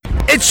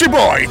It's your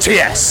boy,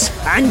 TS.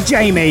 And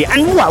Jamie,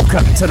 and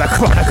welcome to the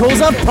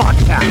Chronicles of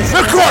Podcast.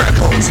 The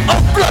Chronicles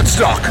of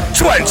Bloodstock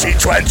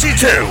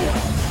 2022.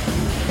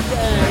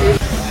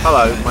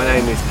 Hello, my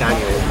name is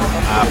Daniel.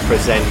 I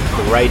present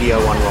the Radio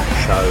 1 Rock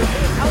Show,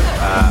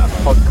 a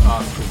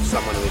podcast with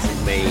someone who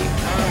isn't me,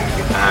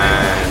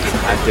 and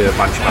I do a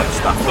bunch of other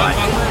stuff like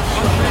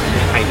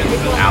painting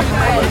album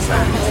covers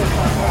and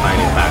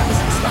playing in bands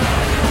and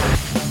stuff.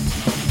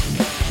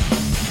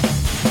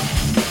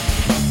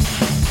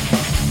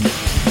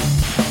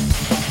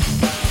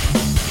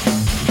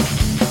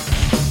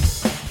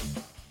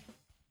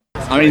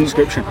 I mean,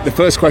 the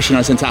first question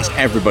I tend to ask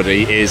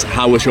everybody is,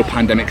 how was your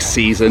pandemic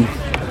season?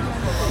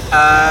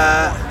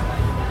 I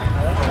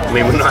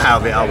mean, we're not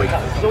out of it, are we?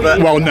 But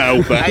Well,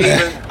 no, but...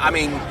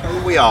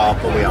 we are,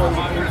 but we aren't.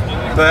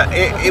 But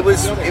it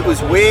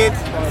was weird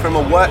from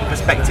a work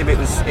perspective. It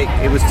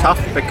was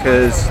tough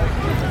because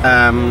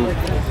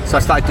so I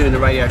started doing the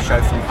radio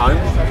show from home.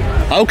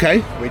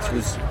 Okay. Which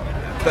was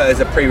put as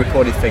a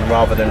pre-recorded thing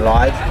rather than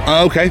live.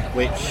 Okay.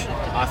 Which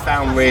I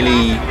found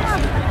really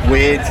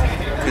weird.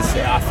 Because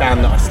I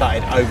found that I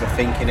started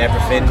overthinking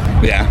everything.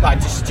 Yeah. Like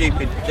just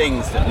stupid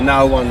things that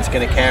no one's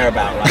going to care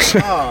about. Like,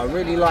 I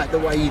really like the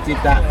way you did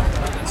that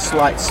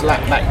slight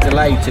slapback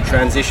delay to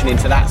transition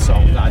into that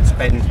song that I'd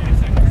spend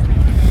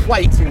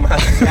way too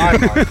much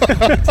time on. Do you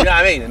know what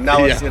I mean? And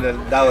no one's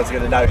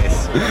gonna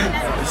notice.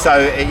 So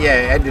it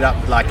ended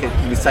up like it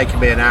was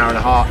taking me an hour and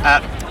a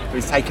half. It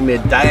was taking me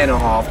a day and a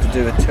half to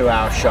do a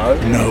 2-hour show.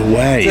 No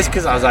way. Just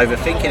because I was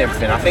overthinking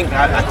everything. I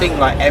think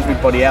like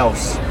everybody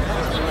else.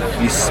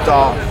 You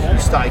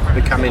started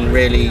becoming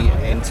really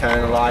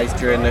internalized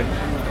during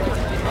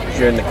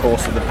the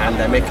course of the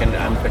pandemic,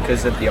 and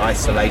because of the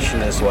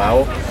isolation as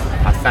well,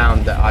 I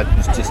found that I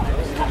was just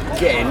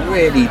getting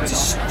really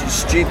just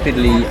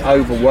stupidly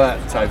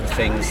overworked over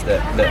things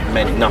that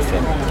meant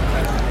nothing.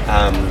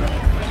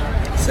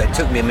 So it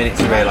took me a minute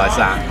to realise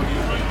that,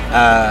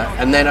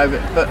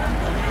 but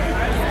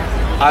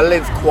I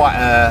live quite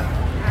a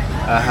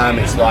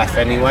hermit's life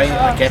anyway,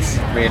 I guess,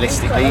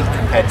 realistically,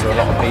 compared to a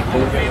lot of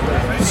people.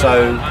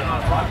 So,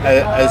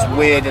 as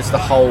weird as the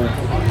whole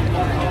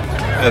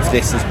of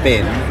this has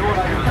been,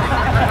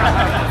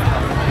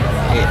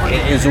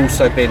 it has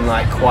also been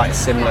like quite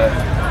similar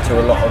to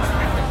a lot of,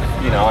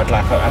 I'd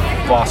like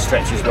vast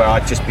stretches where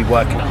I'd just be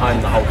working at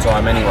home the whole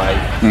time anyway,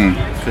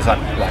 because I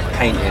like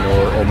painting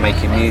or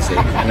making music,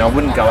 and I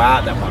wouldn't go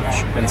out that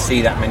much and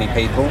see that many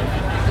people.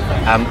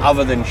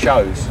 Other than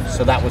shows,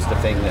 so that was the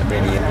thing that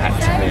really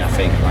impacted me. I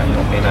think, like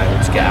not being able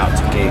to get out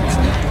to gigs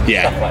and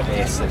stuff like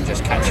this, and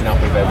just catching up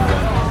with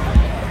everyone.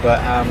 But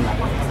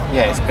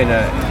it's been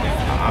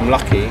I'm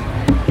lucky,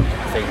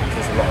 I think,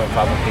 because a lot of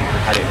other people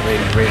had it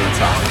really, really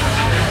tough,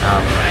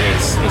 and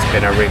it's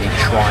been a really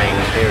trying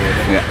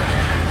period,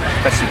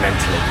 especially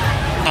mentally.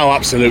 Oh,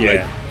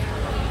 absolutely. Yeah.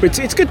 But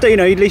it's good that,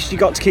 at least you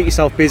got to keep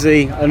yourself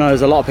busy. I know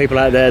there's a lot of people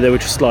out there that were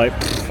just like,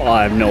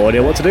 I have no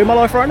idea what to do in my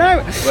life right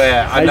now.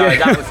 Well, I know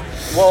that was...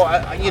 Well,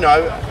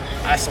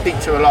 I speak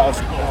to a lot of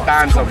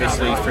bands,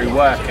 obviously, through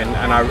work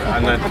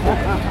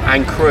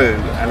and crew,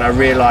 and I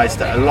realise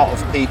that a lot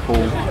of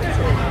people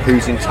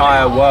whose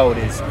entire world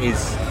is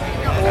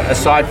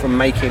aside from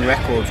making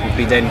records, would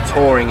be then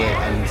touring it,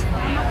 and,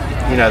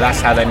 that's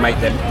how they make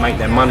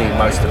their money,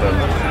 most of them.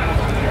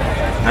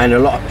 And a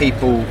lot of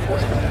people,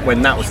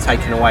 when that was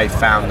taken away,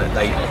 found that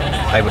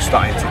they were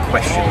starting to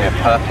question their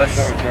purpose,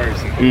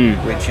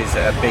 which is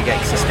a big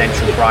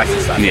existential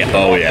crisis that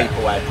people had.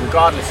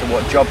 Regardless of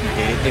what job you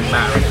did, it didn't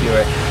matter if you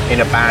were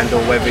in a band or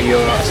whether you're,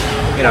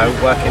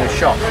 working in a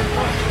shop.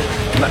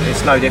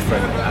 It's no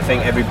different. I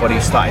think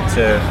everybody started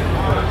to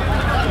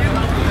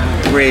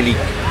really,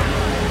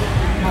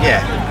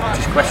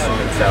 just question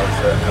themselves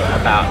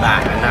about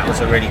that, and that was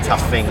a really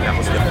tough thing. That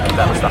was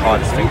the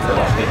hardest thing for a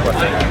lot of people, I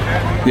think.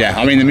 Yeah,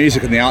 I mean, the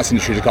music and the arts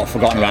industry have got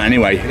forgotten about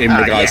anyway, in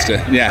regards to...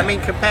 Yeah. I mean,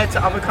 compared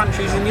to other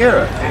countries in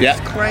Europe, it's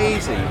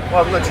crazy.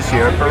 Well, not just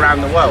Europe,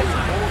 around the world.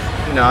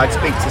 I'd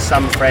speak to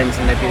some friends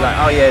and they'd be like,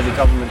 oh yeah, the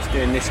government's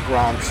doing this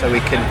grant so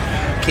we can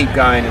keep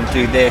going and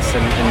do this,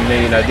 and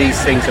these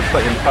things are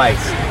put in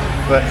place.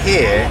 But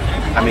here,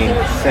 I mean,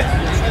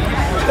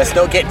 let's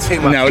not get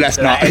too much. No, let's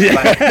not.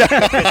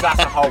 Because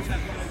that's a whole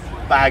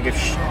bag of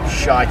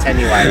shite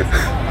anyway.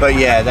 But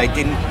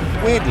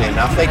weirdly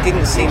enough, they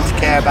didn't seem to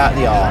care about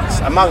the arts,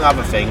 among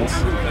other things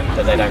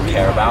that they don't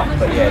care about.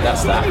 But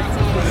that's that.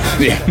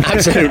 Yeah,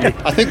 absolutely.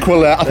 I think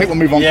we'll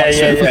move on quite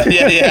soon.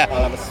 Yeah.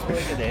 I'll have a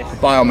swig of this.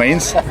 By all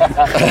means.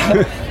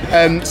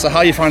 So how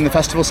are you finding the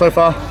festival so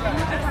far?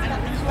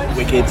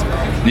 Wicked.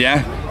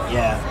 Yeah?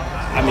 Yeah.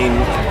 I mean,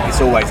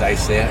 it's always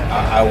ace here.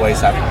 I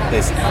always have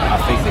this. I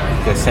think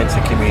the sense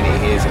of community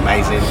here is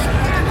amazing,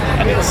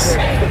 and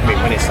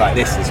when it's like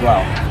this as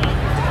well.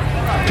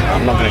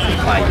 I'm not going to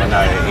complain. I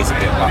know it is a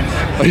bit much.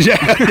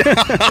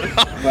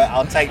 But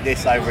I'll take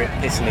this over it,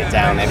 pissing it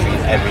down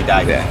every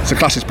day. Yeah, it's a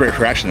classic British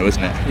reaction, though,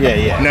 isn't it?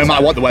 Yeah. No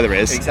matter what the weather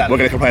is, we're going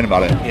to complain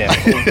about it. Yeah,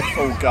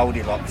 full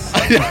Goldilocks.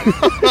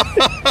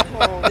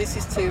 Oh, this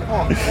is too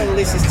hot. Oh,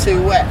 this is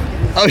too wet.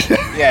 Oh,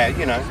 yeah,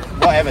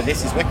 whatever.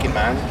 This is wicked,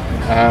 man.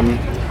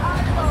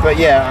 But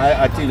yeah,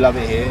 I do love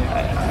it here.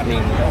 I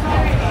mean,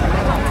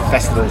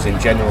 festivals in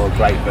general are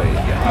great, but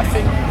I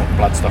think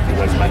Bloodstock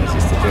always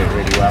manages to do it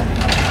really well.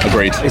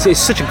 Agreed. It's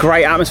such a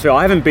great atmosphere.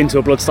 I haven't been to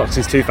a Bloodstock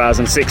since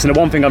 2006, and the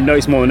one thing I've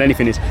noticed more than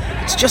anything is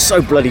it's just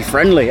so bloody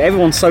friendly.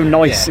 Everyone's so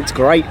nice. Yeah. It's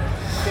great.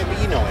 Yeah,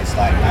 but you know what it's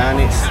like, man.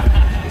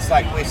 It's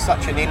like we're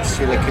such an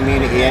insular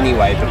community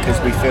anyway, because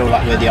we feel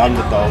like we're the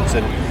underdogs,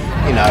 and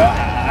you know,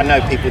 I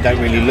know people don't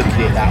really look at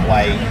it that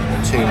way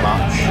too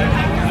much,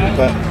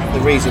 but the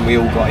reason we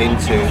all got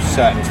into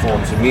certain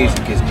forms of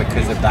music is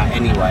because of that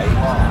anyway.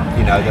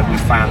 You know, that we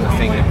found the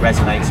thing that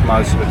resonates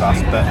most with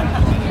us, but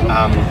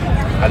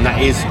and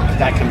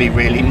that can be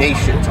really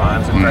niche at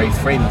times and very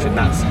fringe, and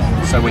that's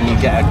so when you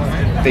get a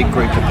big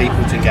group of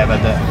people together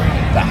that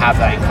have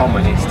that in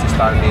common, it's just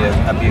only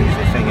a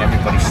beautiful thing.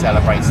 Everybody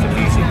celebrates the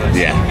music that's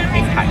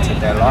impacted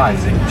their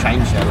lives and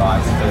changed their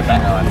lives for the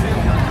better, I think.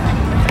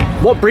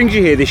 What brings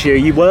you here this year? Are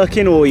you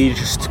working, or are you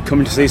just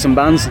coming to see some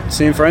bands,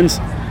 seeing friends?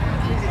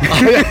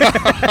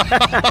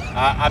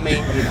 I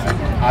mean, you know,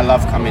 I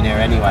love coming here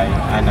anyway,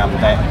 and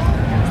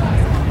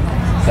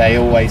they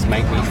always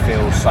make me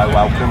feel so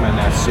welcome, and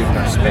they're super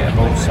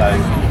hospitable. So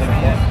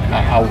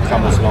I'll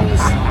come as long as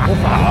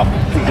I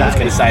was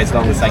going to say as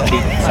long as they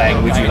keep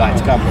saying, "Would you like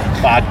to come?"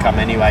 But I'd come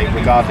anyway,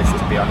 regardless.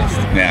 To be honest.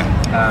 Yeah.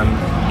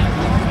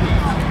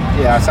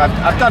 Yeah. So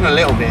I've done a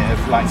little bit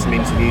of like some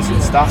interviews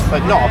and stuff,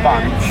 but not a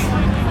bunch.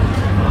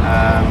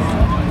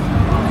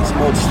 It's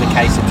more just a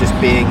case of just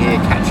being here,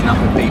 catching up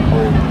with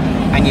people,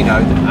 and you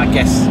know, I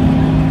guess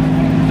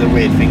the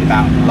weird thing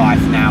about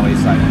life now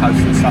is like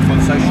posting stuff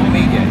on social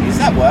media. Is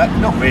that work?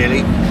 Not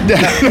really.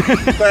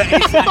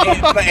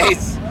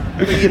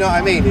 but you know what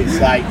I mean? It's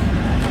like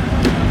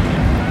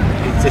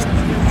it's just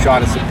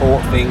trying to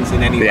support things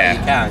in any way you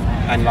can,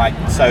 and like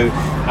so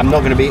I'm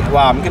going to be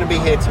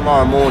here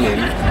tomorrow morning,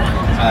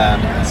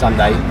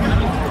 Sunday.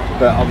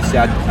 But obviously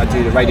I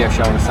do the radio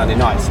show on a Sunday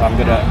night, so I'm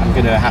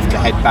gonna have to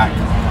head back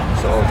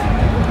sort of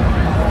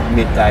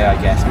midday,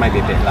 I guess, maybe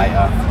a bit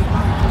later.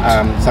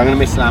 So I'm gonna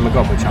miss Lamb of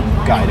God, which I'm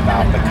gutted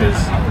about because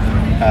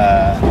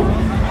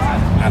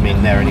I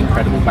mean they're an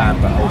incredible band,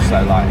 but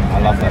also like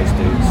I love those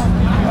dudes,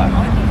 like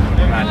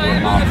Randy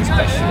and Mark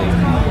especially.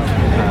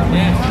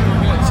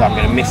 So I'm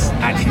gonna miss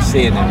actually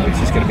seeing them, which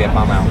is gonna be a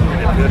bum out.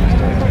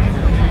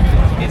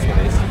 It's what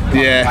it is.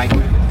 Yeah. Like,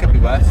 could be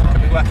worse.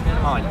 Could be worse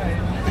than mine.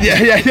 Yeah.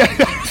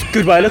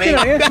 Good way of looking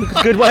at it.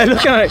 Good way of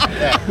looking at it.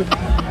 Yeah.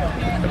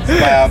 That's the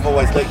way I've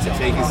always looked at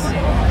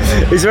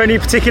things. Is there any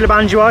particular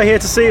band you are here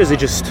to see, or is it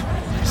just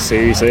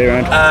see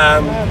around?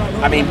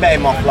 I mean, Bet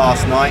Him Off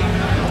last night.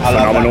 I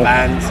love that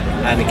band,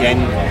 and again,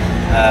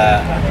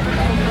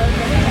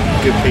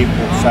 good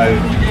people. So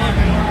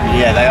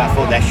yeah, I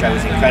thought their show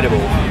was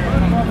incredible.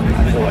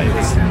 I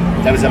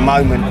thought there was a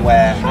moment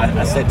where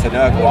I said to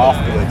Nurgle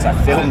afterwards, I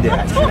filmed it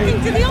actually,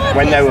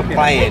 when they were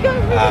playing.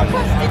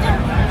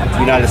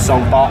 You know the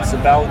song Bart's a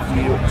Bell?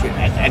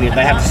 And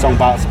they have the song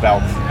Bart's a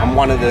Bell, and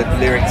one of the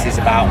lyrics is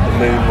about the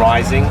moon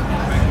rising.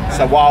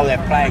 So while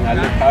they're playing, I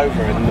look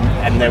over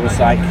and there was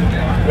like,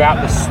 throughout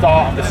the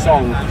start of the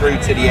song through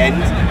to the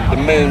end, the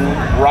moon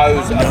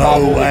rose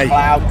above all the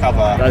cloud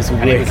cover. That's and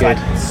wicked. it was like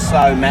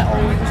so metal.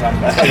 It was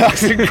unbelievable.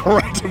 That's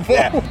incredible.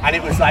 Yeah, and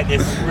it was like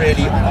this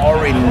really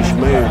orange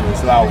moon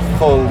as well,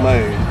 full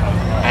moon.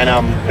 And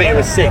but it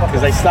was sick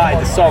because they started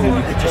the song and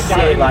you could just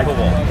see like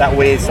that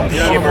weird sort of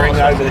shimmering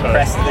over the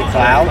crest of the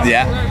clouds.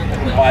 Yeah.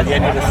 And by the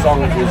end of the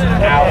song, it was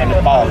out and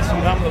above.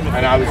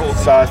 And I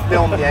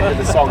filmed the end of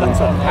the song and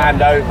sort of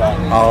panned over.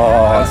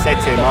 And said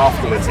to him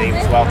afterwards, he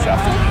was well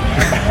chuffed.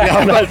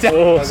 That's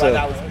awesome.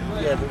 That was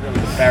a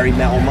very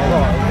metal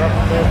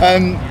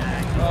moment.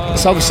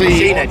 So obviously,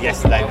 Machine Head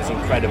yesterday was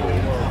incredible.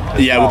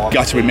 yeah,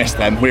 we missed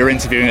them. We were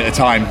interviewing at the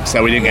time,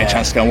 so we didn't get a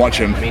chance to go and watch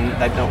them. I mean,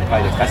 they've not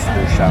played a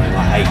festival show in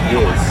like 8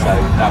 years, so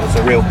that was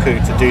a real coup.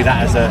 To do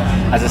that as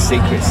a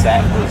secret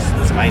set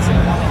was amazing.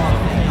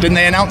 Didn't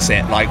they announce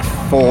it like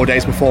 4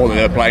 days before that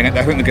they were playing it?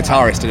 I think the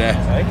guitarist did it.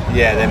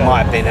 Yeah, there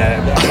might have been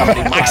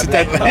somebody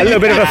Accidentally. A little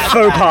bit of a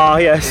faux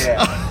pas, yes.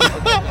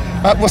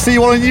 Yeah. We'll see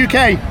you all in the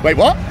UK. Wait,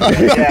 what?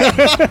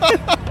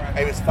 Yeah.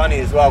 It was funny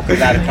as well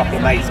because I had a couple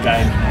of mates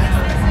going,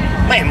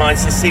 mate of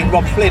mine's just seen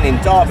Rob Flynn in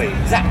Derby.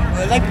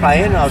 Are they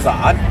playing? And I was like,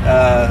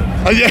 I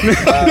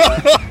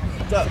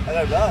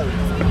don't know.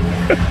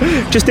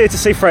 Just here to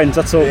see friends,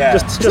 that's all. Yeah.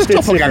 Just Just here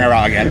to see doppelganger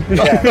out again.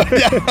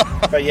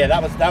 Yeah. But yeah,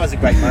 that was a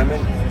great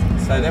moment.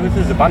 So there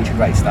was a bunch of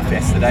great stuff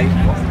yesterday.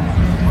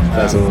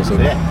 That's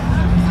awesome.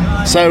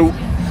 Yeah. So,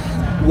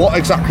 what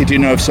exactly do you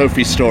know of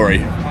Sophie's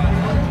story?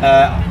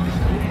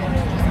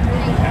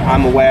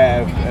 I'm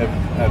aware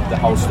of the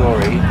whole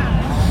story,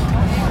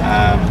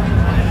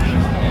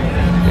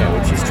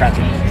 which is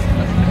tragic.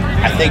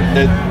 I think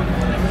that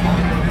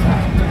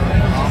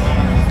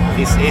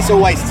it's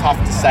always tough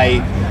to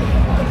say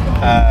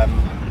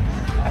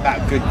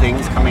about good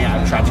things coming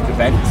out of tragic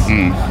events.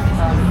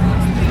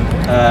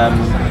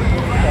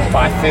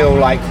 But I feel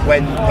like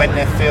when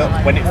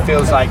it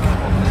feels like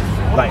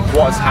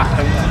what's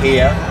happened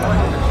here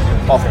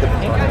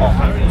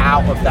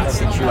out of that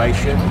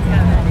situation,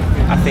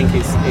 I think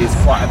is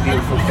quite a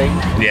beautiful thing.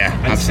 Yeah,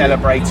 and absolutely.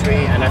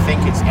 celebratory, and I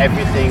think it's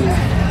everything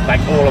like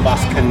all of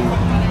us can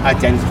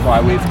identify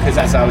with. Because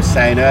as I was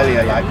saying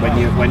earlier, like when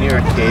you're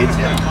a kid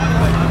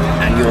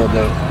and you're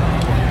the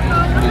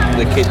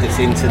kid that's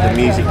into the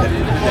music that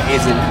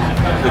isn't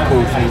the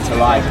cool thing to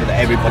like or that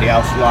everybody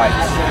else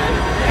likes,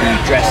 and you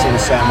dress in a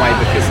certain way,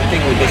 because the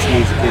thing with this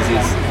music is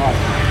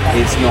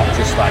it's not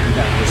just like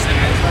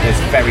there's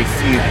very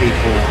few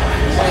people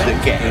that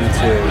get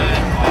into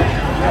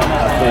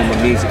a form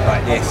of music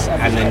like this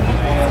and then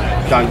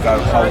don't go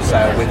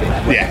wholesale with it.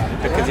 Yeah.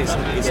 Because it's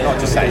not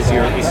just that, it's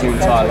your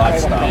entire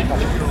lifestyle,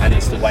 and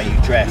it's the way you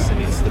dress,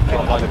 and it's the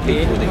other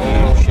people that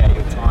you share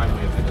your time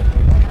with and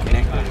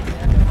connect with.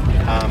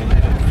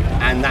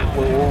 And that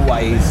will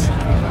always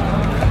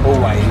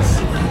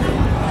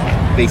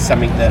be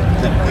something that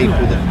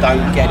people that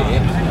don't get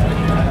it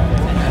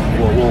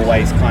will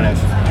always kind of,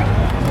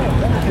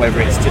 whether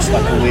it's just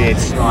like a weird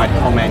snide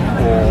comment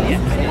or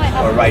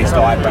a raised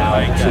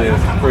eyebrow,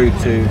 through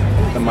to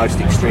the most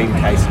extreme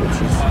case, which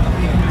is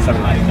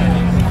something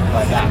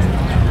like that,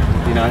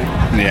 you know?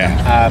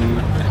 Yeah.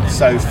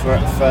 So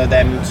for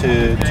them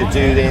to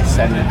do this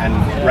and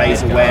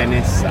raise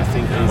awareness, I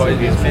think is a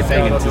beautiful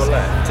thing,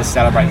 and to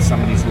celebrate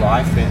somebody's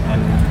life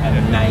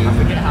and name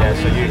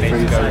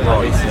through something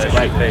like this is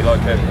great.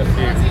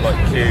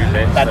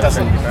 That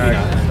doesn't,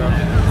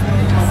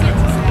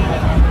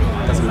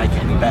 doesn't make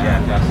it any better.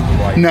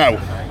 No.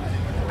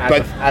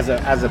 But as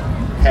a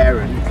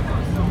parent,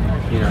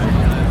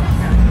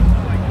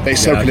 they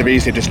so could have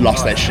easily just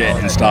lost their shit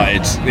and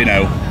started,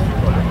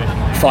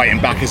 fighting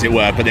back, as it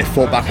were, but they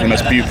fought back in the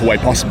most beautiful way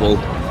possible.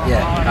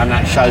 Yeah, and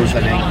that shows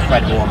an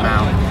incredible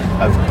amount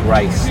of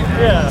grace.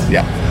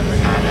 Yeah.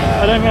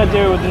 I don't think I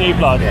deal with the New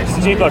Blood. Yes.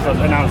 The New Blood was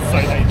announced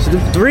so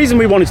the reason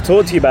we wanted to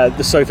talk to you about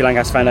the Sophie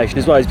Lancaster Foundation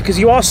as well is because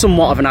you are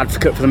somewhat of an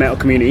advocate for the metal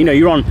community.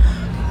 You're on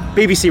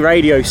BBC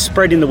Radio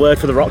spreading the word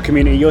for the rock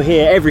community. You're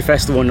here every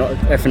festival and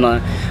everything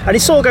like that. And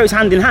it sort of goes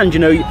hand in hand,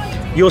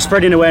 You're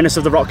spreading awareness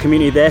of the rock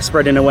community, they're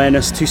spreading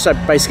awareness to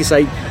basically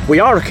say, we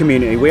are a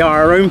community, we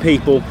are our own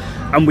people,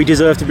 and we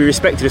deserve to be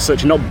respected as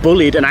such and not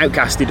bullied and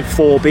outcasted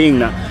for being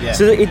that. Yeah.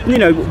 So,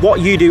 what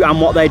you do and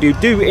what they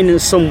do in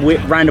some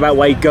roundabout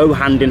way go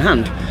hand in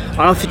hand. And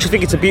I just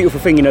think it's a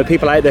beautiful thing,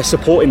 people out there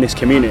supporting this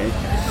community.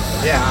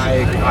 Yeah,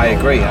 I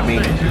agree. I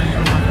mean,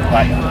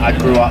 like, I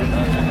grew up,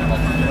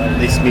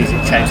 this music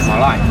changed my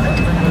life.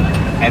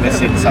 Ever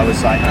since I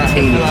was like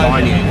teeny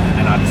tiny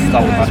and I'd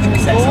stole a bunch of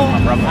cassettes from my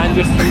brother.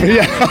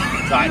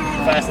 Like,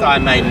 first time I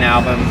made an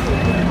album,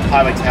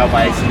 Highway to Hell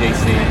by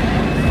AC/DC,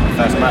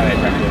 first Motorhead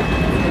record,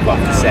 well,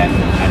 cassette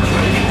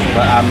actually.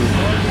 But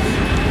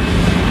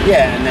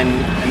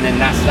and then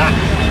that's that.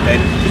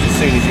 Then as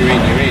soon as you're in,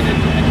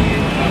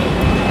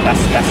 and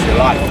that's your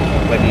life,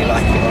 whether you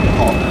like it or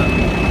not.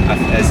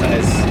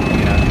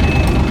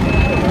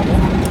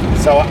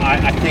 So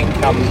I think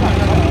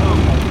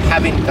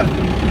having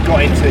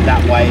got into it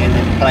that way and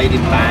then played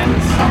in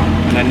bands,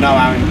 and I know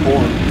how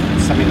important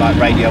something like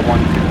Radio 1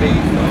 could be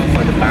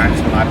for the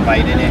bands when I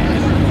played in it.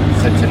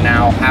 So to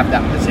now have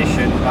that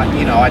position, like,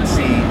 I'd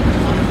see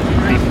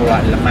people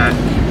like Lamont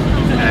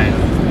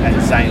and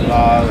Zane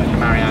Lowe and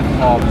Marianne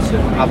Hobbs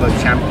and other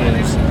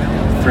champions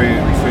through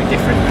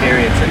different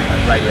periods at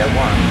Radio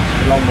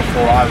 1, long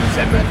before I was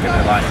ever going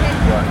to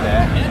work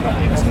there.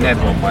 It was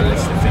never on my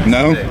list of things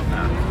to do.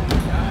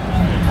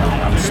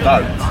 I'm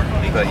stoked,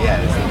 but yeah,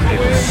 it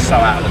was so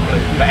out of the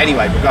blue. But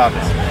anyway,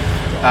 regardless,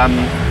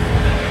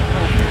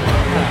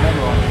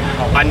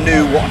 I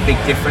knew what a big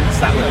difference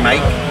that would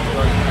make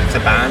to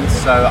bands,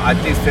 so I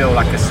do feel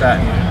like a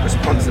certain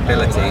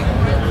responsibility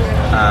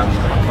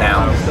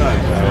now.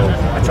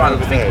 I try not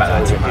to think about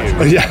that too much.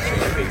 Maybe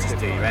just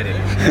do your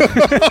editing.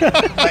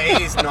 But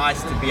it is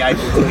nice to be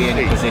able to be in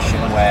a position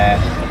where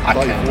I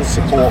can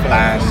support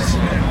bands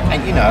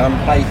and and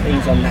play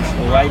things on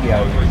national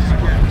radio.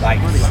 Like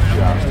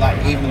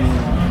even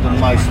the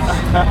most,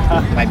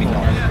 maybe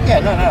not.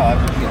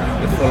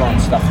 The full-on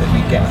stuff that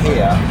you get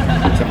here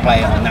to play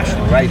it on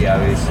national radio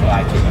is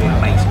like it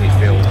makes me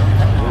feel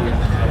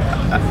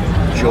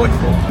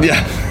joyful.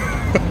 Yeah.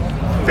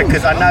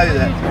 Because I know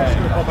that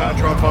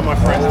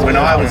when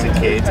I was a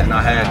kid and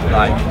I heard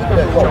like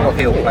John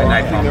Peel play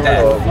Napalm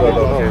Death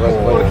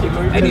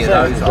or any of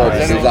those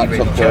artists,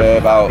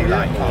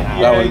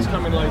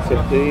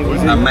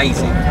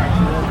 amazing.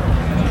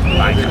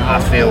 Like, I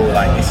feel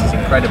like this is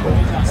incredible.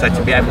 So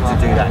to be able to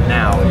do that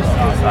now is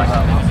like,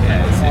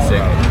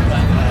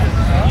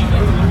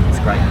 it's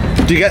great.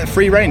 Do you get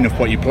free reign of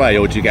what you play,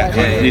 or do you get?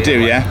 You do,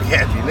 yeah.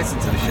 Yeah, if you listen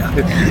to the show.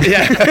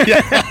 Yeah.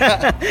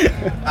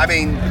 I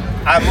mean,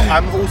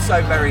 I'm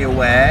also very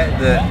aware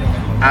that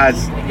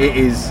as it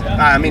is,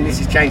 I mean, this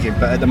is changing,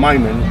 but at the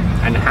moment,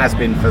 and has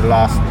been for the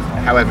last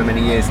however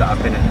many years that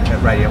I've been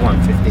at Radio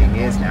 1, 15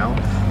 years now,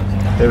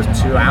 there was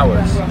 2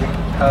 hours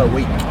per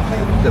week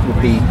that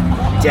would be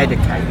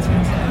dedicated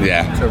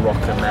to rock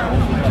and metal.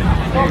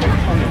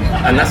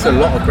 And that's a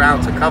lot of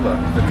ground to cover,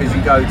 because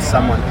you go to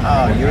someone,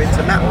 you're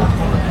into metal?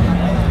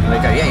 And they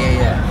go,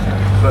 yeah.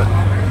 But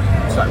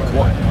it's like,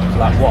 what?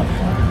 Like what?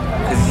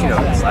 because, you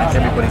know, it's like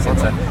everybody's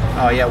into,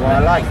 oh yeah, well I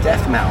like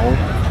death metal,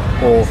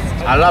 or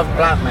I love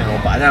black metal,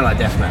 but I don't like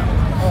death metal,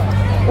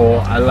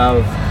 or I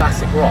love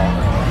classic rock,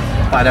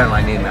 but I don't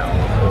like new metal,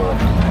 or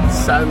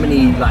so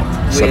many like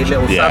weird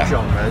little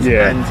subgenres,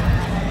 and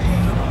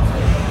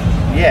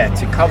yeah,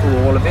 to cover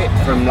all of it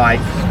from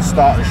like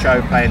start the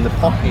show playing the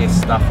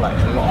poppiest stuff, like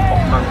a lot of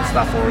pop punk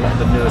stuff, or a lot of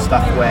the newer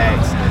stuff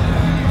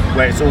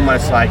where it's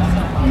almost like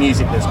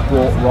music that's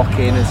brought rock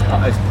in as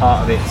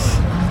part of its,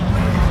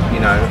 you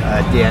know,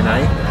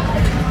 DNA,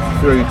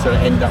 through to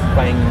end up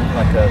playing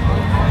like a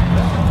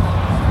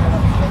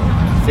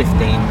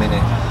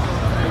 15-minute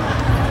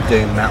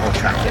doom metal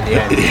track at the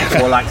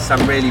end, or like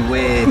some really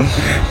weird,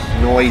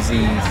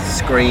 noisy,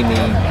 screamy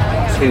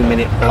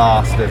 2-minute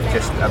blast of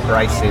just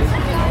abrasive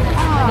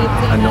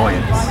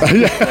annoyance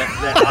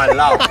that I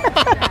love.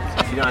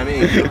 Do you know what I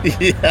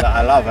mean? That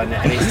I love, and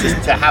it's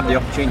just to have the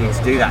opportunity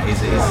to do that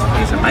is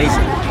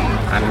amazing,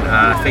 and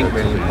I think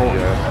really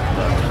important.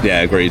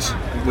 Yeah, agreed.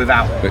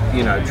 Without,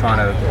 you know, trying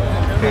to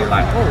be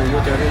like, oh,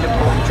 you're doing an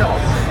important job.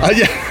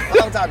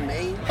 Well done,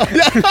 me.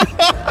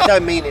 I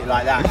don't mean it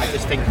like that. I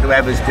just think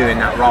whoever's doing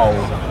that role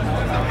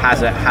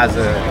has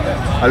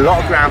a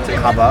lot of ground to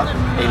cover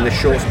in the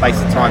short space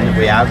of time that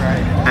we have,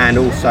 and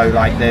also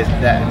like they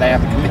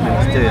have a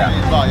commitment to do that.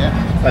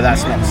 But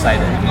that's not to say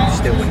that you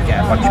still wouldn't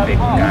get a bunch of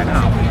people going,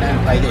 oh, you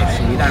don't play this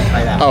and you don't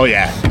play that. Oh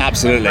yeah,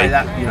 absolutely. Play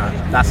that, you know,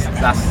 that's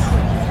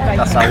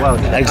our world.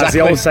 Exactly. As the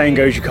old saying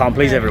goes, you can't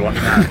please everyone.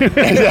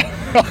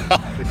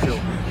 For sure.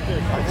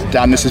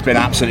 Dan, this has been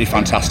absolutely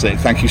fantastic.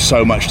 Thank you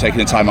so much for taking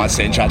the time out to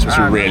sit and chat to us.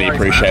 We really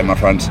appreciate it, my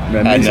friend.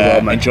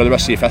 And enjoy the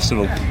rest of your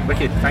festival.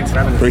 Wicked. Thanks for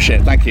having us. Appreciate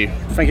it. Thank you.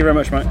 Thank you very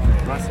much, mate.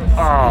 Nice.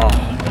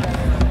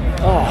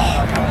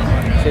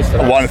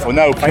 Wonderful.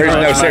 No,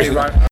 seriously.